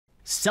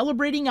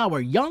celebrating our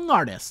young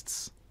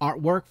artists.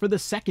 Artwork for the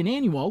second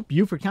annual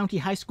Beaufort County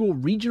High School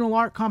Regional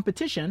Art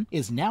Competition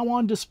is now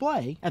on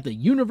display at the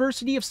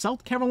University of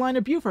South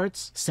Carolina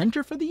Beaufort's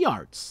Center for the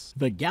Arts.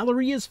 The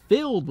gallery is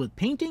filled with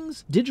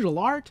paintings, digital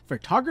art,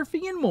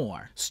 photography, and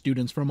more.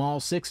 Students from all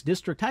 6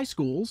 district high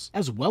schools,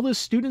 as well as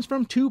students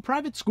from 2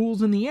 private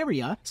schools in the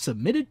area,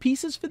 submitted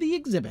pieces for the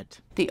exhibit.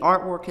 The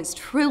artwork is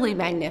truly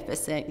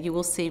magnificent. You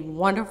will see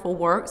wonderful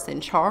works in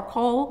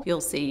charcoal,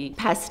 you'll see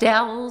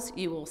pastels,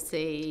 you will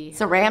see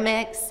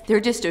ceramics.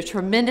 They're just a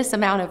tremendous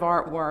amount of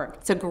artwork.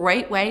 It's a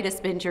great way to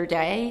spend your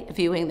day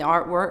viewing the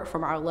artwork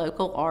from our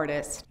local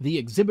artists. The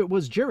exhibit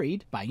was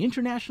juried by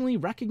internationally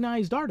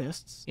recognized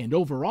artists, and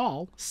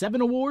overall, 7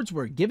 awards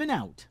were given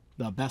out.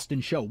 The Best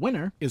in Show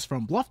winner is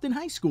from Bluffton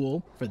High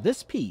School for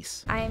this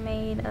piece. I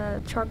made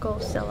a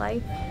charcoal still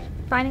life.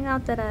 Finding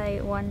out that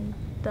I won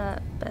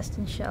the Best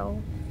in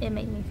Show, it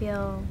made me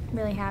feel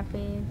really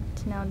happy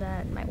to know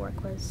that my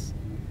work was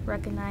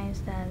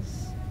recognized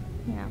as,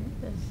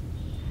 this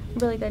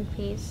really good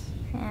piece.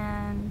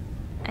 And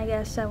I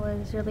guess I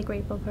was really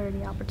grateful for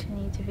the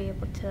opportunity to be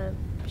able to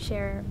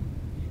share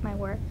my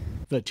work.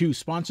 The 2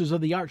 sponsors of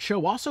the art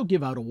show also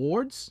give out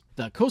awards.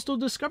 The Coastal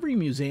Discovery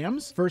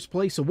Museum's First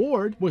Place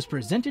Award was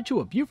presented to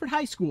a Beaufort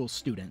High School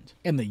student,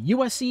 and the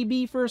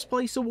USCB First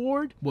Place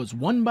Award was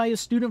won by a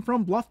student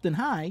from Bluffton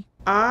High.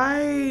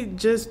 I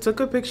just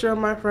took a picture of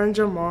my friend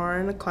Jamar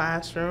in the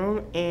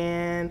classroom,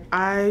 and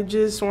I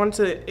just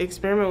wanted to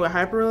experiment with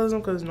hyperrealism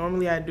because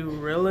normally I do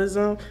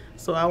realism,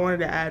 so I wanted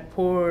to add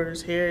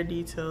pores, hair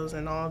details,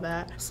 and all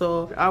that.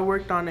 So I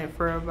worked on it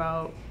for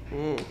about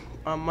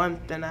a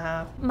month and a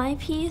half. My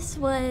piece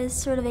was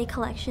sort of a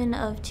collection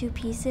of 2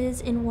 pieces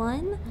in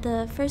one.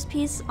 The first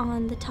piece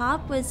on the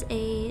top was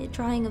a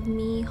drawing of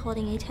me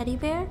holding a teddy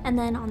bear, and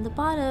then on the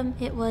bottom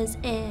it was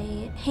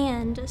a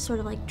hand sort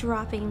of like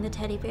dropping the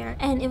teddy bear,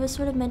 and it was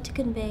sort of meant to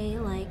convey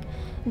like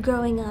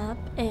growing up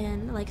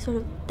and like sort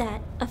of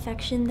that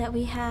affection that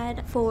we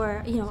had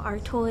for our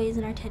toys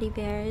and our teddy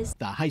bears.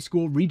 The high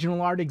school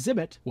regional art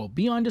exhibit will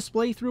be on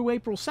display through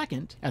April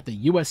 2nd at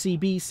the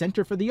USCB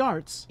Center for the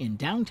Arts in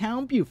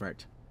downtown Beaufort.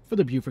 For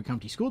the Beaufort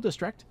County School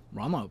District,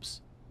 Ron Lopes.